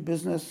about your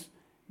business,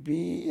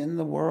 be in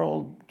the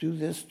world, do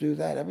this, do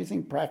that,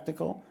 everything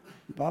practical.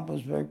 Baba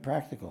was very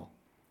practical.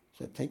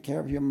 So take care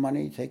of your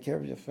money, take care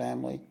of your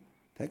family,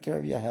 take care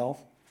of your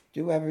health,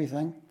 do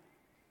everything,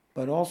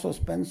 but also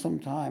spend some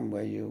time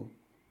where you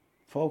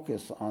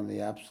focus on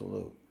the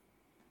absolute.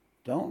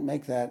 Don't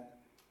make that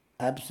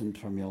absent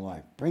from your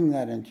life. Bring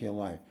that into your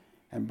life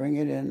and bring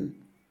it in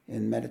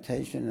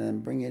meditation and then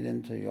bring it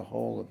into your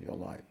whole of your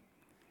life.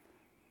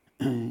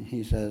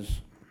 He says,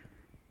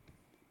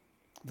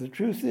 the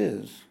truth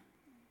is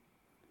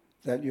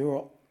that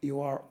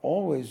you are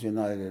always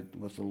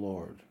united with the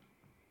Lord.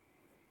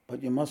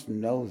 But you must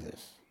know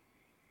this.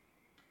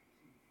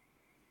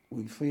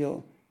 We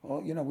feel,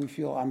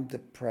 I'm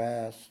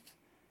depressed,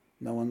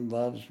 no one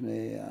loves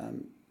me,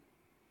 I'm,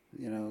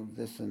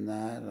 this and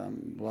that,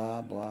 I'm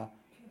blah, blah.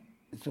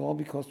 It's all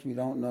because we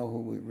don't know who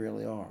we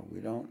really are.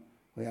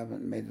 We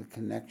haven't made the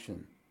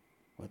connection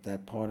with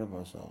that part of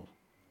ourselves.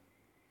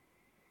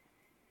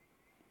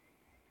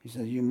 He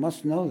says, you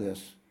must know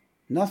this.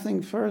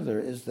 Nothing further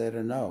is there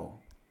to know.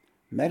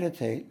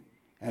 Meditate,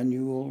 and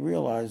you will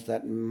realize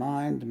that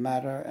mind,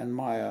 matter, and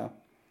Maya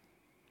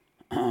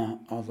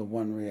are the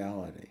one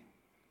reality.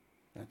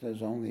 That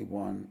there's only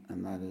one,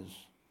 and that is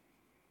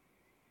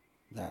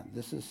that.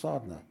 This is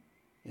sadhana,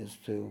 is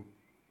to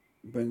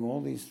bring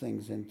all these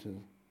things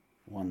into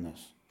oneness.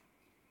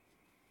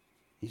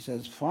 He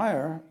says,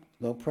 fire,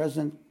 though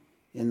present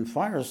in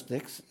fire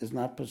sticks is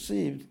not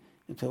perceived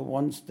until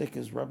one stick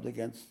is rubbed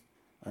against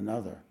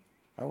another.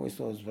 I always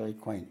thought it was very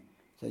quaint.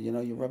 So,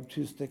 you rub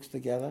two sticks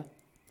together.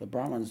 The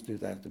Brahmins do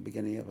that at the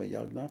beginning of a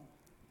yajna.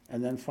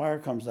 And then fire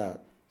comes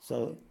out.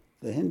 So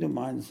the Hindu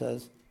mind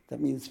says that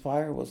means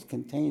fire was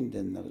contained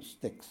in those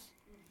sticks.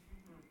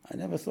 I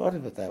never thought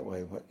of it that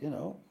way, but, it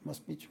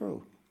must be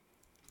true.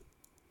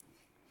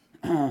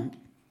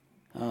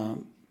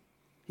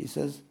 He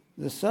says,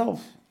 the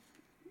self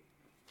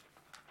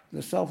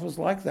is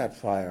like that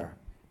fire.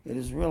 It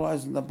is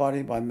realized in the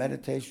body by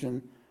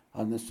meditation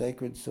on the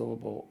sacred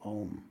syllable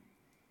Om,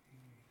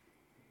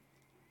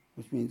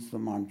 which means the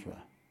mantra.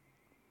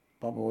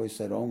 Baba always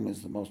said Om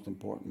is the most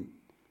important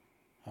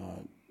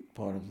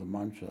part of the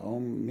mantra.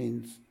 Om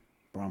means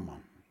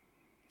Brahman,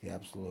 the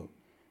Absolute.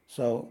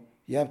 So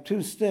you have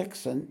two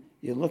sticks and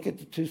you look at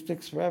the two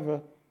sticks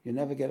forever, you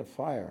never get a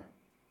fire.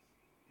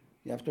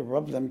 You have to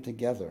rub them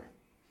together.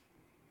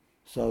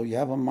 So you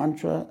have a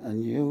mantra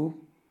and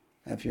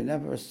if you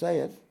never say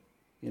it,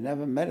 you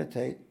never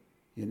meditate,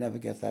 you never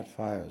get that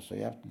fire. So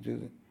you have to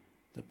do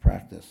the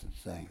practice of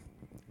saying.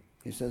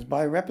 He says,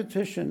 by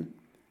repetition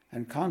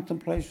and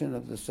contemplation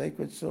of the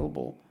sacred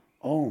syllable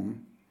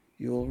Om,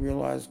 you will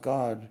realize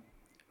God,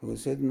 who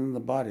is hidden in the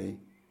body,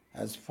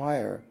 as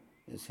fire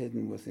is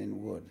hidden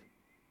within wood.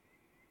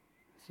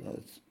 So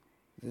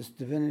this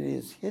divinity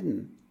is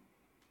hidden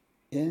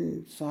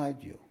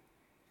inside you.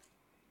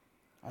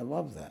 I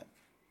love that.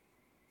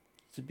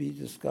 To be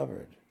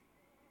discovered.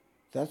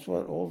 That's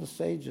what all the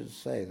sages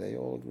say. They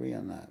all agree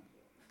on that.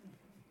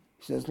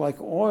 He says,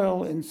 like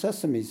oil in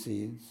sesame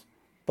seeds,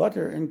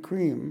 butter in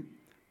cream,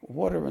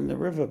 water in the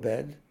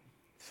riverbed,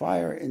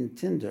 fire in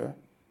tinder,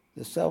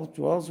 the self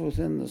dwells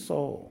within the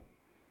soul.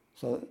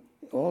 So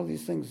all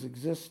these things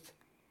exist,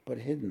 but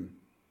hidden.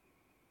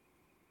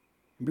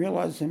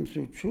 Realize him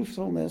through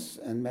truthfulness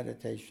and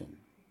meditation.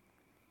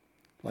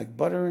 Like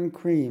butter and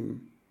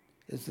cream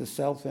is the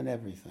self in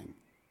everything.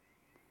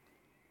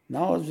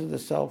 Knowledge of the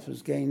self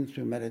is gained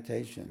through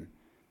meditation.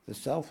 The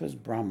self is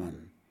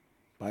Brahman.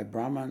 By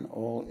Brahman,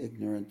 all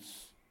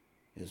ignorance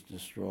is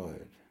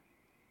destroyed.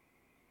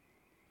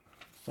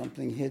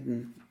 Something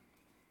hidden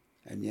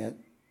and yet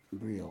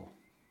real.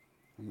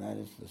 And that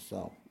is the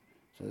self.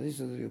 So these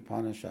are the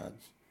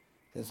Upanishads.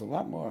 There's a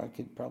lot more. I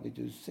could probably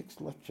do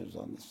 6 lectures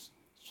on this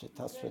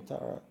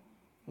Shatasvatara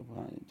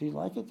Upanishad. Do you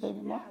like it,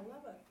 David? Yeah, I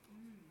love it.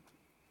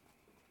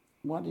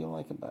 What do you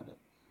like about it?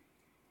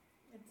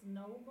 It's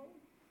noble,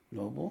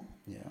 Noble?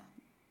 Yeah.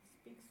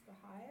 speaks the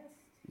highest,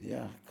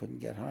 Yeah, couldn't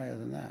get higher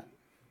than that.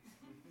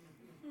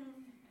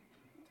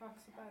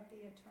 talks about the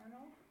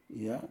eternal.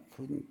 Yeah,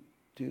 couldn't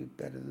do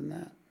better than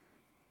that.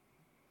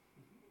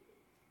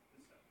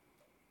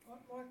 What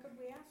more could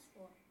we ask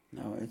for?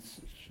 No,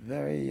 it's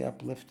very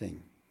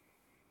uplifting.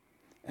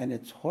 And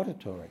it's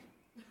hortatory.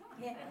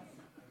 Yes.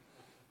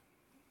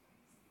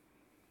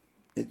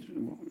 It's,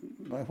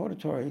 by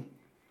hortatory,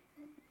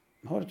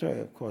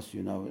 of course,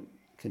 it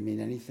can mean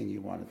anything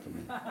you want it to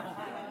mean.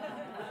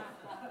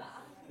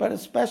 But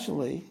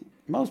especially,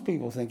 most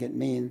people think it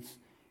means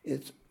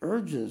it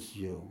urges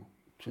you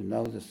to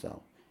know the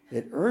self.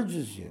 It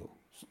urges you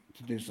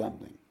to do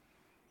something.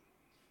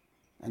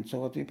 And so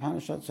what the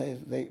Upanishads say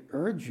is they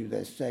urge you,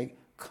 they say,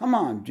 come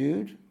on,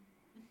 dude.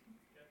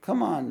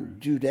 Come on,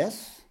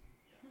 dudess.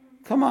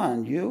 Come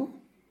on, you.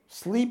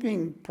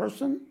 Sleeping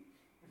person.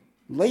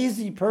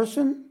 Lazy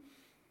person.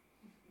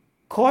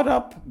 Caught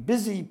up,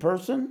 busy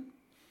person.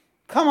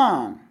 Come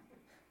on.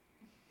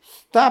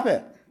 Stop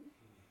it.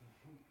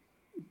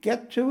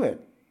 Get to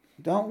it.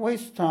 Don't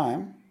waste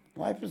time.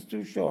 Life is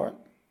too short.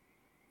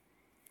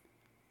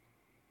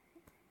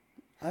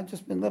 I've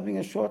just been living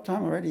a short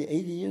time already,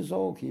 80 years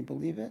old. Can you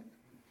believe it?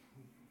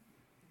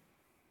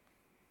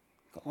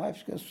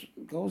 Life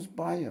goes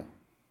by you.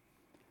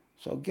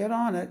 So get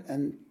on it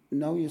and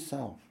know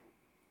yourself.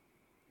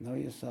 Know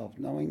yourself.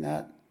 Knowing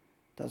that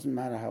doesn't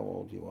matter how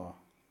old you are.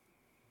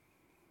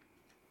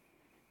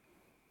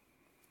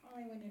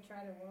 Only when you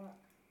try to walk.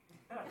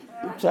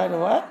 You try to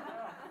what?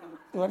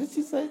 What did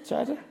she say?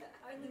 Try to?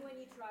 Only when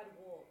you try to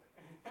walk.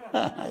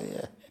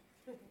 Yeah.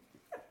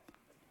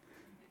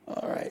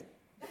 All right.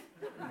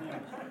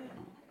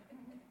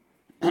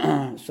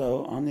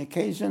 So on the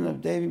occasion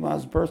of Devi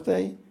Ma's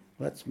birthday,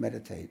 let's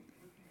meditate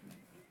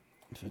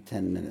for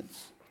 10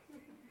 minutes.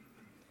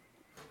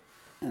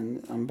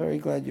 And I'm very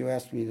glad you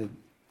asked me to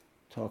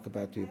talk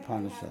about the I have to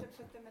Upanishads.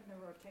 put them in the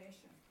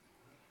rotation.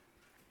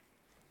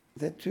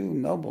 They're too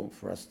noble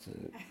for us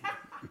to...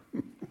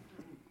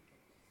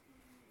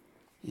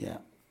 Yeah.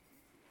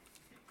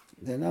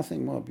 They're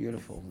nothing more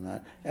beautiful than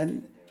that.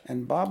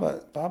 And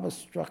Baba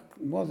struck,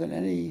 more than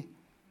any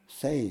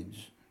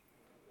sage,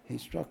 he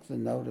struck the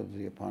note of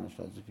the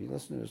Upanishads. If you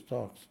listen to his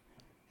talks,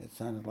 it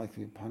sounded like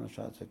the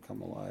Upanishads had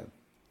come alive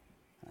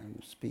and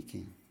were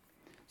speaking.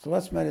 So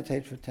let's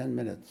meditate for 10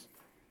 minutes.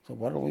 So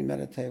what do we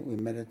meditate? We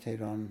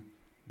meditate on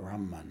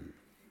Brahman,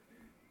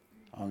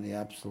 on the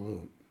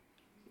Absolute,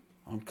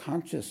 on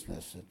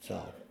consciousness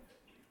itself.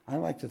 I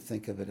like to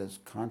think of it as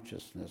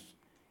consciousness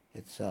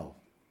itself.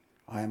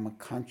 I am a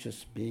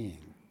conscious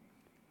being.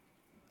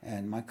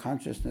 And my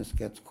consciousness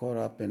gets caught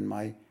up in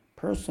my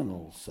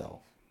personal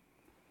self.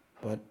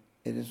 But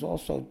it is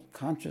also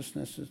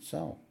consciousness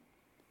itself.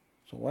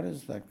 So what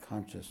is that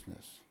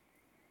consciousness?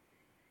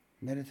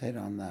 Meditate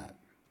on that.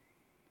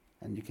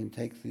 And you can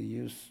take the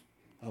use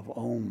of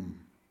Om,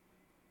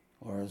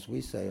 or as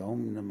we say,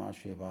 Om Namah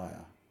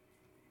Shivaya.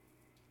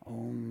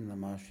 Om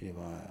Namah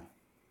Shivaya.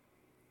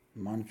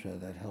 Mantra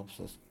that helps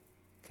us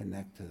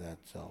connect to that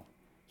self.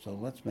 So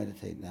let's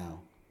meditate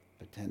now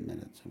for 10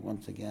 minutes. And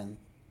once again,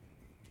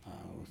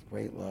 with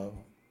great love,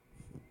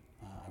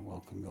 I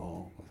welcome you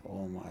all with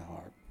all my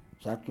heart.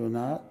 Satguru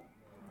Nath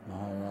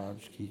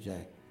Maharaj Ki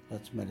Jai.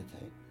 Let's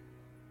meditate.